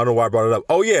 I don't know why I brought it up.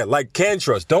 Oh, yeah, like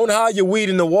CannTrust. Don't hide your weed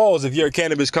in the walls if you're a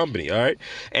cannabis company, all right?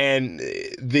 And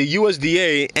the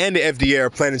USDA and the FDA are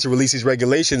planning to release these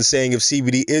regulations saying if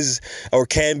CBD is or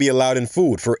can be allowed in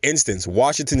food. For instance,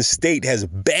 Washington State has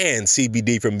banned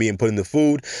CBD from being put in the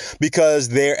food because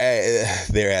their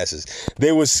asses.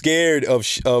 They were scared of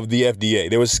the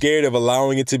FDA. They were scared of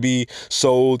allowing it to be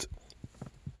sold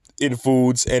in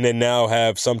foods and then now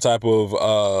have some type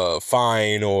of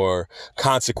fine or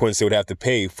consequence they would have to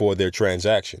pay for their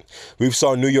transaction. We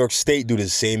saw New York State do the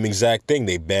same exact thing.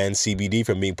 They banned CBD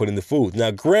from being put in the food.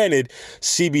 Now, granted,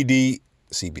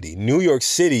 New York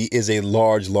City is a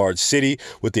large city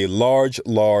with a large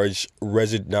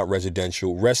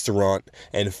restaurant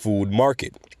and food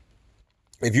market.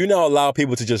 If you now allow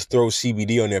people to just throw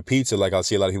CBD on their pizza, like I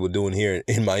see a lot of people doing here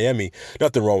in Miami,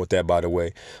 nothing wrong with that, by the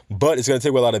way. But it's going to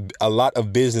take a lot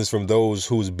of business from those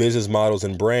whose business models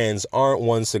and brands aren't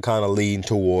ones to kind of lean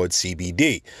towards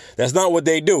CBD. That's not what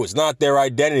they do. It's not their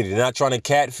identity. They're not trying to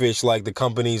catfish like the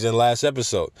companies in last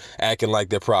episode, acting like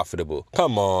they're profitable.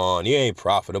 Come on, you ain't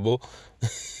profitable.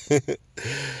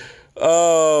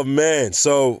 Oh, man.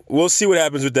 So we'll see what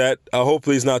happens with that.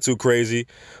 Hopefully it's not too crazy.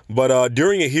 But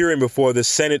during a hearing before the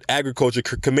Senate Agriculture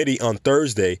Committee on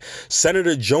Thursday,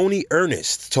 Senator Joni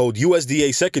Ernst told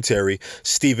USDA Secretary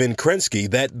Stephen Krensky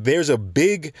that there's a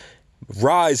big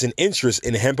rise in interest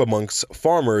in hemp amongst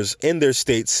farmers in their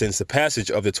states since the passage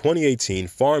of the 2018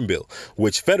 Farm Bill,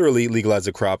 which federally legalized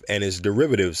the crop and its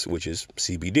derivatives, which is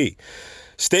CBD.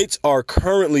 States are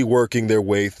currently working their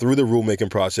way through the rulemaking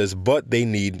process, but they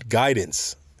need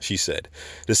guidance, she said.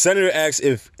 The senator asked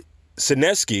if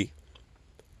Kensky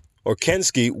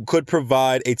could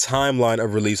provide a timeline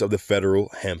of release of the federal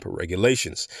hemp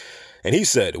regulations. And he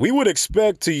said, "We would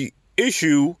expect to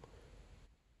issue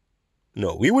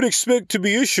No, we would expect to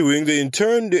be issuing the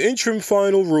interim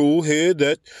final rule here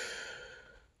that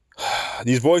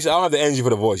these voices, I don't have the energy for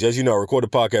the voice. As you know, I record the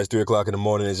podcast 3 o'clock in the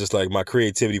morning. It's just like my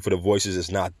creativity for the voices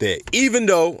is not there. Even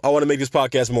though I want to make this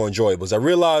podcast more enjoyable. As I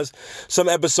realize some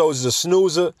episodes is a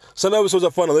snoozer. Some episodes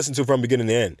are fun to listen to from beginning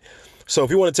to end. So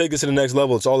if you want to take this to the next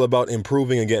level, it's all about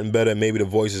improving and getting better. And maybe the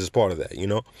voices is part of that, you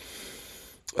know?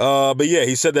 But yeah,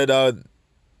 he said that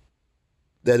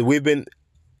that we've been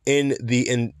in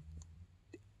the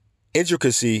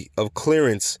intricacy of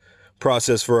clearance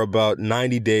process for about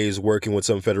 90 days, working with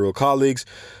some federal colleagues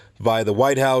via the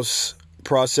White House.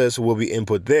 Process will be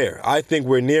input there. I think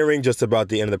we're nearing just about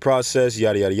the end of the process.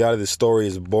 Yada, yada, yada. This story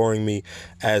is boring me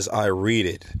as I read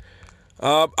it.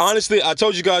 Honestly, I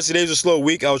told you guys today was a slow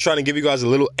week. I was trying to give you guys a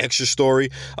little extra story.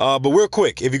 But real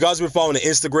quick, if you guys have been following the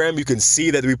Instagram, you can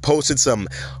see that we posted some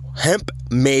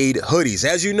hemp-made hoodies.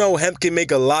 As you know, hemp can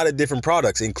make a lot of different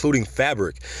products, including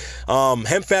fabric.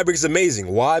 Hemp fabric is amazing.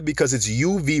 Why? Because it's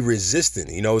UV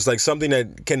resistant. You know, it's like something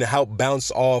that can help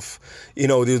bounce off, you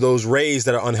know, those rays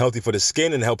that are unhealthy for the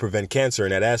skin and help prevent cancer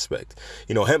in that aspect.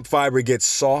 You know, hemp fiber gets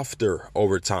softer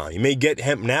over time. You may get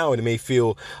hemp now and it may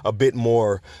feel a bit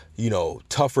more, you know,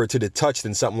 tougher to the touch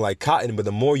than something like cotton, but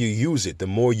the more you use it, the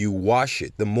more you wash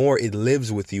it, the more it lives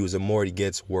with you, the more it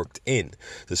gets worked in.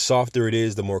 The softer it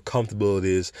is, the more comfortable it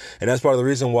is. And that's part of the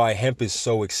reason why hemp is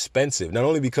so expensive. Not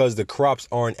only because the crops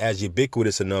aren't as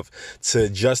ubiquitous enough to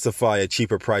justify a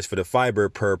cheaper price for the fiber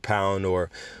per pound or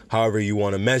however you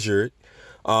want to measure it.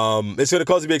 It's going to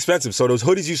cause to be expensive. So those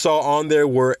hoodies you saw on there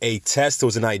were a test. It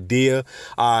was an idea.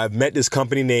 I met this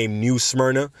company named New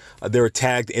Smyrna. They were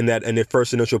tagged in their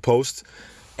first initial post.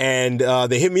 And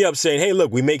they hit me up saying, hey,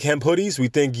 look, we make hemp hoodies. We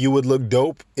think you would look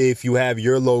dope if you have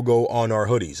your logo on our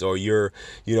hoodies or your,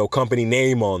 you know, company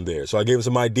name on there. So I gave him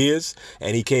some ideas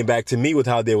and he came back to me with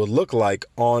how they would look like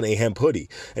on a hemp hoodie.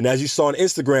 And as you saw on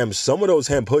Instagram, some of those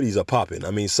hemp hoodies are popping. I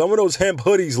mean, some of those hemp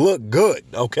hoodies look good.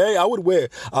 OK, I would wear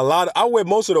I wear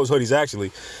most of those hoodies,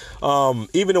 actually.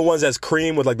 Even the ones that's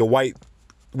cream with like the white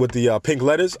with the pink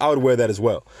letters. I would wear that as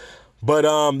well. But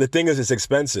the thing is, it's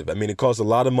expensive. I mean, it costs a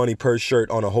lot of money per shirt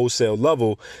on a wholesale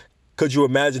level. Could you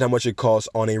imagine how much it costs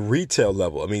on a retail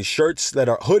level? I mean, shirts that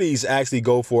are hoodies actually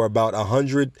go for about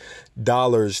 $100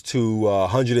 to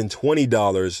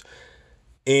 $120.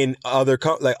 In other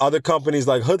companies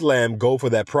like Hoodlam go for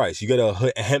that price. You get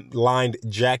a hemp lined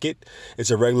jacket.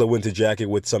 It's a regular winter jacket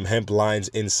with some hemp lines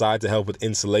inside to help with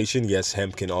insulation. Yes,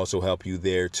 hemp can also help you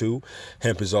there too.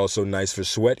 Hemp is also nice for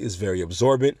sweat. It's very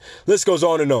absorbent. List goes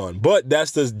on and on. But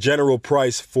that's the general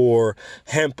price for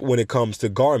hemp when it comes to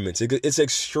garments. It's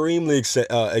extremely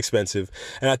expensive.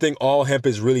 And I think all hemp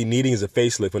is really needing is a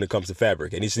facelift when it comes to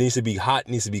fabric. And it needs to be hot,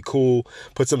 needs to be cool.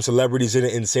 Put some celebrities in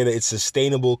it and say that it's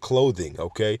sustainable clothing.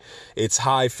 Okay, it's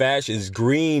high fashion. It's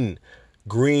green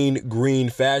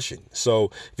fashion. So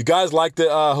if you guys like the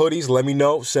hoodies, let me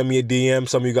know. Send me a DM.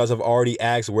 Some of you guys have already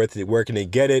asked where can they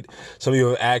get it. Some of you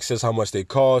have asked us how much they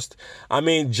cost. I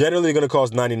mean, generally they're going to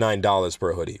cost $99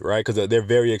 per hoodie, right? Because they're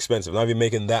very expensive. Not even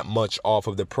making that much off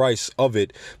of the price of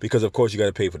it because, of course, you got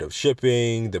to pay for the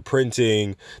shipping, the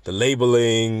printing, the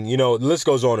labeling. You know, the list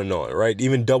goes on and on, right?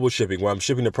 Even double shipping, where I'm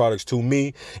shipping the products to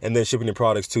me and then shipping the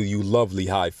products to you lovely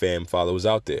High Fam followers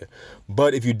out there.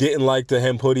 But if you didn't like the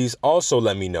hemp hoodies, also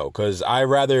let me know, because I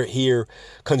rather hear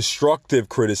constructive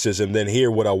criticism than hear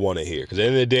what I want to hear. Because at the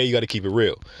end of the day, you got to keep it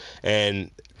real.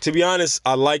 And to be honest,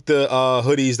 I like the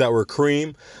hoodies that were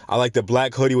cream. I like the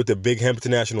black hoodie with the big Hemp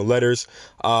International letters.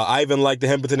 I even like the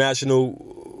Hemp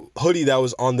International hoodie that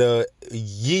was on the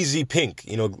Yeezy pink.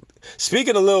 You know,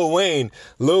 speaking of Lil Wayne,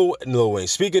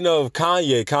 speaking of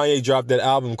Kanye dropped that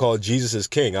album called Jesus is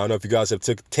King. I don't know if you guys have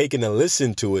taken a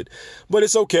listen to it, but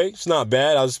it's okay. It's not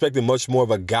bad. I was expecting much more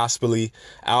of a gospel-y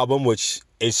album, which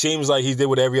it seems like he did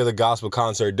what every other gospel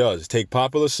concert does. Take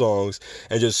popular songs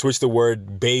and just switch the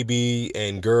word baby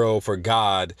and girl for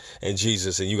God and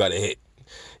Jesus, and you got a hit.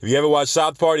 If you ever watched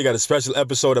South Park, you got a special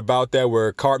episode about that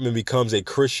where Cartman becomes a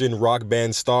Christian rock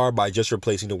band star by just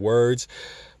replacing the words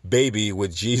baby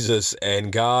with Jesus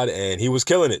and God, and he was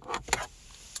killing it.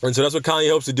 And so that's what Kanye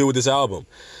hopes to do with this album.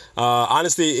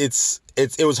 Honestly,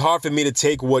 it was hard for me to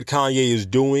take what Kanye is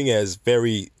doing as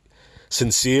very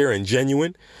sincere and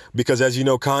genuine, because as you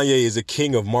know, Kanye is a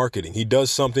king of marketing. He does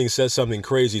something, says something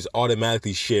crazy, it's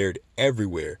automatically shared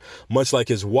everywhere. Much like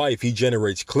his wife, he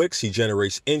generates clicks, he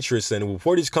generates interest, and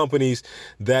for these companies,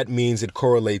 that means it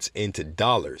correlates into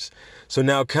dollars. So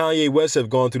now Kanye West have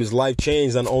gone through this life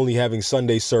change, not only having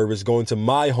Sunday service, going to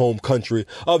my home country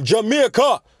of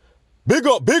Jamaica. Big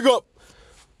up, big up.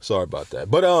 Sorry about that.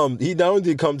 But he not only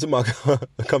did come to my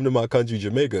country,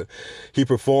 Jamaica, he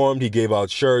performed, he gave out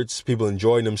shirts, people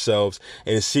enjoying themselves,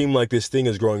 and it seemed like this thing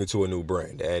is growing into a new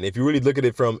brand. And if you really look at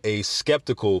it from a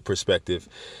skeptical perspective,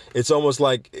 it's almost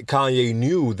like Kanye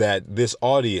knew that this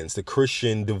audience, the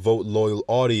Christian, devout, loyal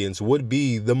audience, would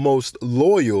be the most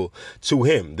loyal to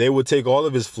him. They would take all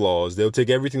of his flaws, they'll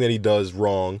take everything that he does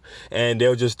wrong, and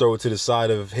they'll just throw it to the side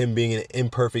of him being an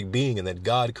imperfect being, and that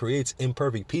God creates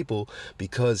imperfect people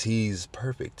because he's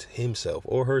perfect himself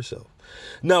or herself.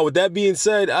 Now, with that being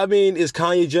said, I mean, is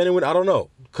Kanye genuine? I don't know.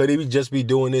 Could he just be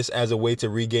doing this as a way to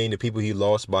regain the people he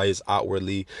lost by his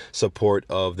outwardly support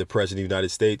of the President of the United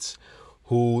States?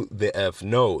 Who the F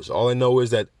knows? All I know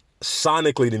is that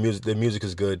sonically the music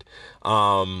is good.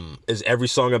 Is every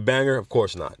song a banger? Of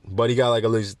course not. But he got like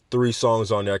at least 3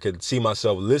 songs on there I could see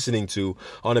myself listening to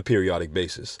on a periodic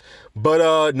basis.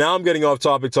 But now I'm getting off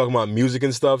topic talking about music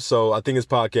and stuff, so I think this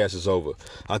podcast is over.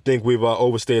 I think we've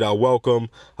overstayed our welcome.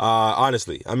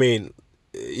 Honestly, I mean,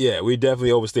 yeah, we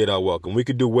definitely overstayed our welcome. We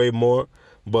could do way more,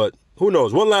 but who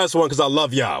knows? One last one because I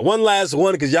love y'all. One last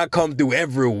one because y'all come through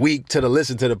every week to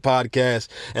listen to the podcast.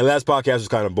 And last podcast was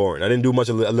kind of boring. I didn't do much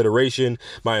alliteration.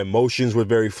 My emotions were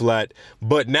very flat.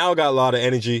 But now I got a lot of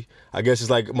energy. I guess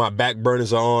it's like my back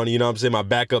burners are on. You know what I'm saying? My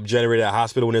backup generator at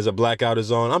hospital when there's a blackout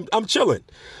is on. I'm chilling.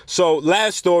 So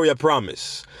last story, I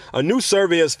promise. A new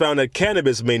survey has found that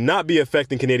cannabis may not be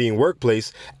affecting Canadian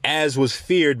workplace as was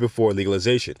feared before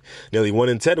legalization. Nearly 1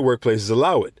 in 10 workplaces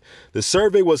allow it. The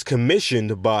survey was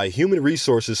commissioned by Human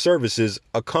Resources Services,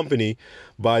 a company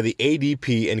by the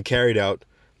ADP, and carried out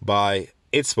by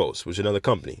Ipsos, which is another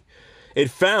company. It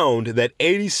found that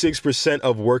 86%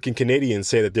 of working Canadians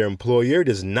say that their employer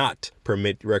does not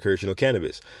permit recreational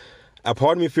cannabis. A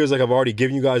part of me feels like I've already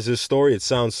given you guys this story. It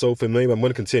sounds so familiar, but I'm going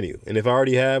to continue. And if I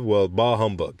already have, well, bah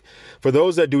humbug. For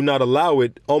those that do not allow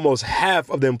it, almost half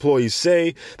of the employees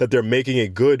say that they're making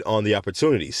it good on the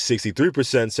opportunity.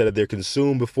 63% said that they're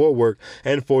consumed before work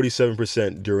and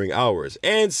 47% during hours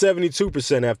and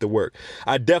 72% after work.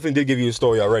 I definitely did give you a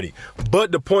story already.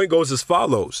 But the point goes as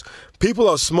follows. People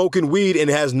are smoking weed and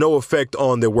it has no effect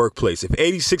on their workplace. If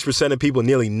 86% of people,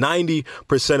 nearly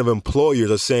 90% of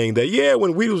employers are saying that, yeah,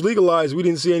 when weed was legalized, we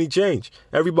didn't see any change.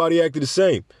 Everybody acted the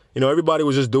same. You know, everybody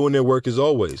was just doing their work as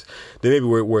always. They maybe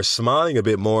were smiling a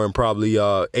bit more and probably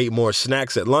ate more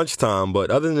snacks at lunchtime. But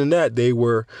other than that, they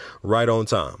were right on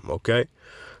time. Okay.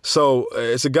 So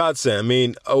it's a godsend. I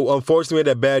mean, unfortunately, we had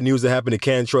that bad news that happened to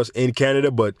CanTrust in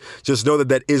Canada, but just know that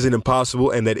that isn't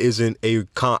impossible and that isn't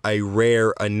a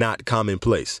rare and not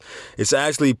commonplace. It's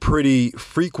actually pretty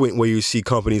frequent where you see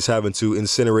companies having to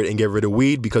incinerate and get rid of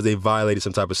weed because they violated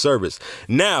some type of service.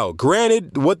 Now,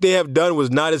 granted, what they have done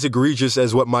was not as egregious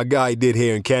as what my guy did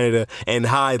here in Canada and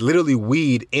hide literally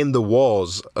weed in the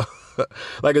walls,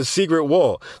 like a secret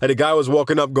wall. Like the guy was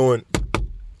walking up going...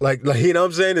 Like you know what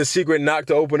I'm saying? The secret knock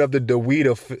to open up the weed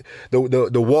of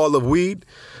the wall of weed.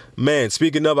 Man,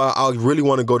 speaking of, I really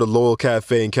want to go to Loyal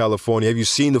Cafe in California. Have you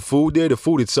seen the food there? The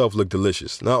food itself looked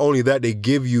delicious. Not only that, they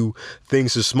give you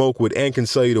things to smoke with and can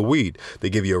sell you the weed.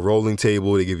 They give you a rolling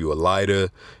table. They give you a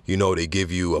lighter. You know, they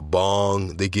give you a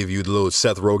bong. They give you the little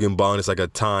Seth Rogen bong. It's like a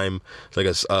time. It's like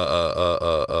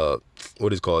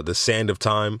what is it called? The sand of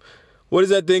time. What is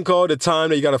that thing called? The time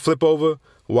that you got to flip over?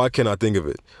 Why can't I think of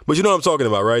it? But you know what I'm talking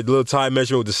about, right? The little time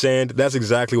measurement with the sand. That's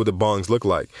exactly what the bongs look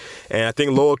like. And I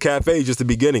think Loyal Cafe is just the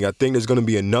beginning. I think there's going to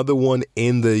be another one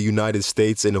in the United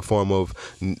States in the form of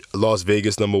Las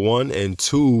Vegas, number 1, and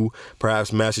 2,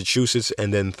 perhaps Massachusetts,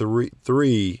 and then 3,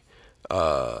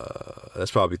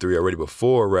 that's probably 3 already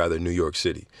before, rather, New York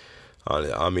City.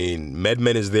 I mean,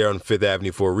 MedMen is there on 5th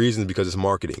Avenue for a reason because it's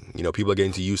marketing. You know, people are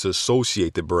getting to use to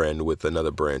associate the brand with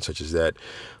another brand such as that.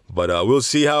 But we'll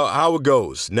see how it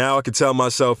goes. Now I can tell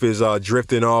myself is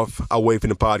drifting off away from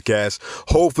the podcast.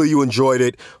 Hopefully you enjoyed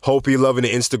it. Hope you're loving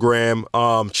the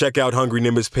Instagram. Check out Hungry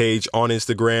Nimbus page on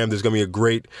Instagram. There's going to be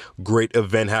a great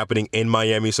event happening in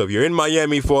Miami. So if you're in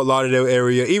Miami, Fort Lauderdale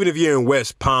area, even if you're in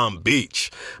West Palm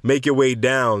Beach, make your way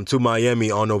down to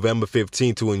Miami on November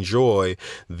 15th to enjoy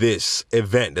this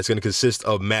event. That's going to consist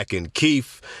of Mac and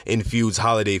Keith, infused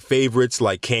holiday favorites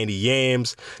like candy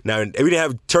yams. Now, we didn't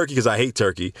have turkey because I hate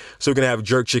turkey. So we're going to have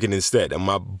jerk chicken instead. And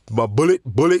my bullet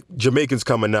Jamaicans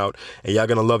coming out, and y'all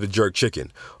going to love the jerk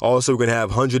chicken. Also, we're going to have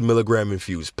 100 milligram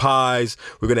infused pies.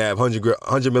 We're going to have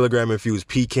 100 milligram infused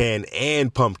pecan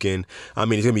and pumpkin. I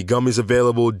mean, there's going to be gummies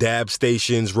available, dab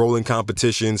stations, rolling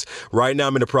competitions. Right now,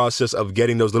 I'm in the process of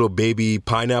getting those little baby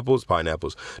pineapples,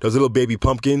 those little baby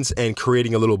pumpkins, and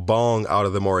creating a little bomb bong out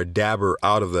of them or a dabber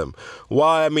out of them.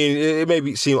 Why? I mean, it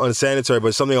may seem unsanitary, but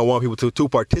it's something I want people to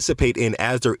participate in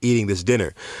as they're eating this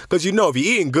dinner. Because if you're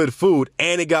eating good food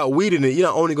and it got weed in it, you're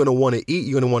not only going to want to eat,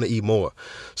 you're going to want to eat more.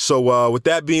 So with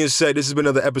that being said, this has been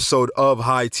another episode of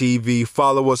High TV.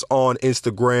 Follow us on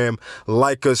Instagram.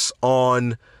 Like us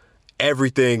on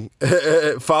everything.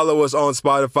 Follow us on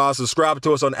Spotify. Subscribe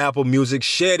to us on Apple Music.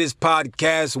 Share this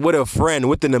podcast with a friend,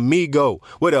 with an amigo,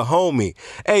 with a homie.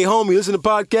 Hey, homie, listen to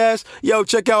podcasts? Yo,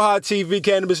 check out High TV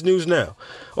Cannabis News now.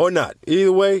 Or not.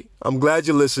 Either way, I'm glad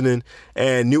you're listening.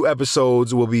 And new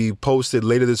episodes will be posted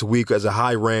later this week as a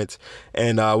high rant.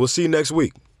 And we'll see you next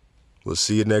week. We'll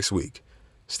see you next week.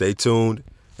 Stay tuned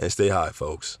and stay high,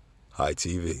 folks. High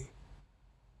TV.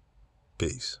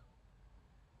 Peace.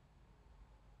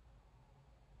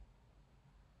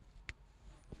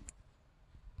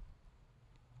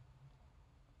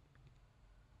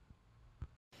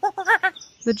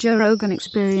 The Joe Rogan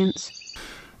Experience.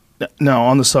 Now,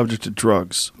 on the subject of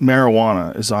drugs,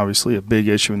 marijuana is obviously a big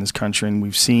issue in this country, and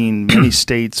we've seen many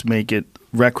states make it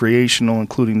recreational,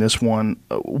 including this one.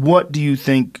 What do you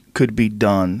think could be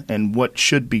done, and what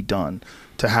should be done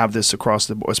to have this across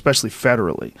the board, especially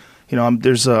federally?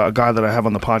 There's a guy that I have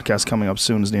on the podcast coming up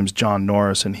soon. His name's John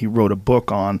Norris, and he wrote a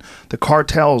book on the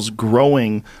cartels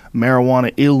growing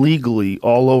marijuana illegally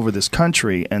all over this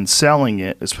country and selling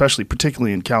it,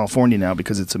 particularly in California now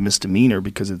because it's a misdemeanor,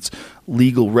 because it's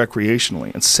legal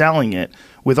recreationally, and selling it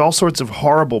with all sorts of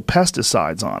horrible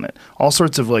pesticides on it, all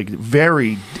sorts of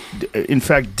very, in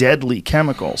fact, deadly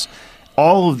chemicals.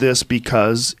 All of this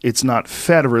because it's not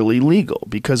federally legal,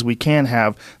 because we can't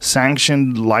have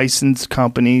sanctioned, licensed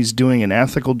companies doing an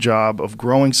ethical job of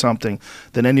growing something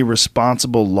that any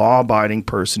responsible, law-abiding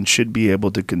person should be able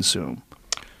to consume.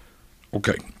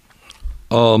 Okay.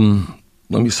 Let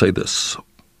me say this.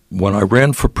 When I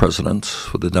ran for president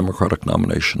for the Democratic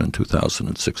nomination in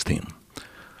 2016,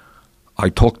 I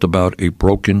talked about a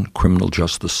broken criminal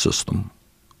justice system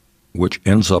which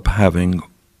ends up having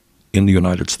in the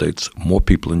United States more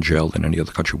people in jail than any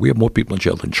other country. We have more people in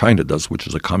jail than China does, which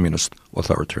is a communist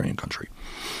authoritarian country.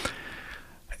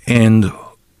 And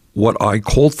what I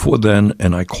called for then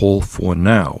and I call for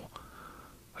now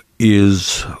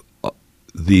is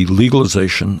the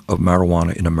legalization of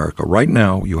marijuana in America. Right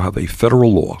now, you have a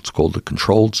federal law. It's called the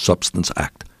Controlled Substance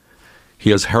Act.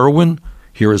 Here's heroin.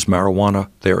 Here is marijuana.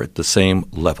 They're at the same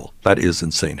level. That is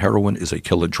insane. Heroin is a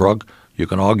killer drug. You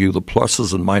can argue the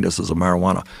pluses and minuses of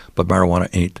marijuana, but marijuana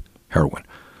ain't heroin.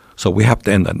 So we have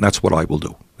to end that, and that's what I will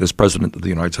do. As President of the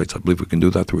United States, I believe we can do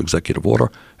that through executive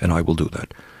order, and I will do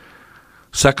that.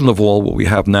 Second of all, what we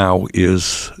have now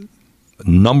is a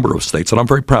number of states, and I'm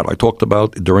very proud. I talked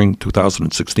about during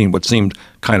 2016 what seemed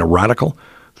kind of radical,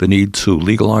 the need to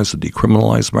legalize and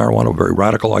decriminalize marijuana, a very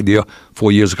radical idea.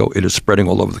 4 years ago, it is spreading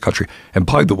all over the country. And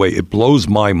by the way, it blows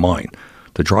my mind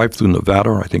to drive through Nevada,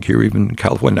 I think here even in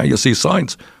California. Now you see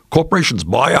signs. Corporations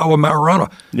buy our marijuana.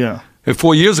 Yeah. And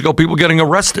 4 years ago, people getting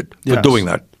arrested for doing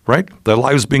that, right? Their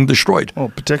lives being destroyed.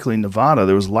 Well, particularly in Nevada,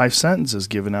 there was life sentences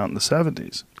given out in the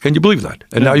 70s. Can you believe that?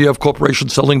 And now you have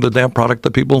corporations selling the damn product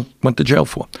that people went to jail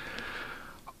for.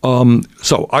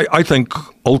 So I think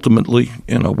ultimately,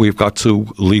 we've got to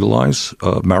legalize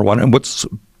marijuana. And what's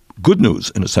good news,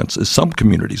 in a sense, is some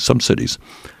communities, some cities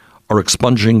are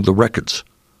expunging the records.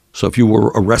 So if you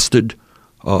were arrested,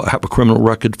 have a criminal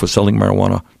record for selling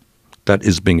marijuana, that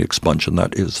is being expunged, and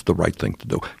that is the right thing to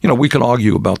do. We can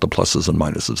argue about the pluses and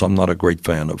minuses. I'm not a great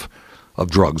fan of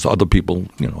drugs. Other people,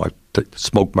 I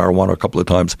smoked marijuana a couple of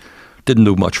times. Didn't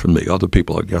do much for me. Other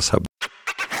people, I guess, have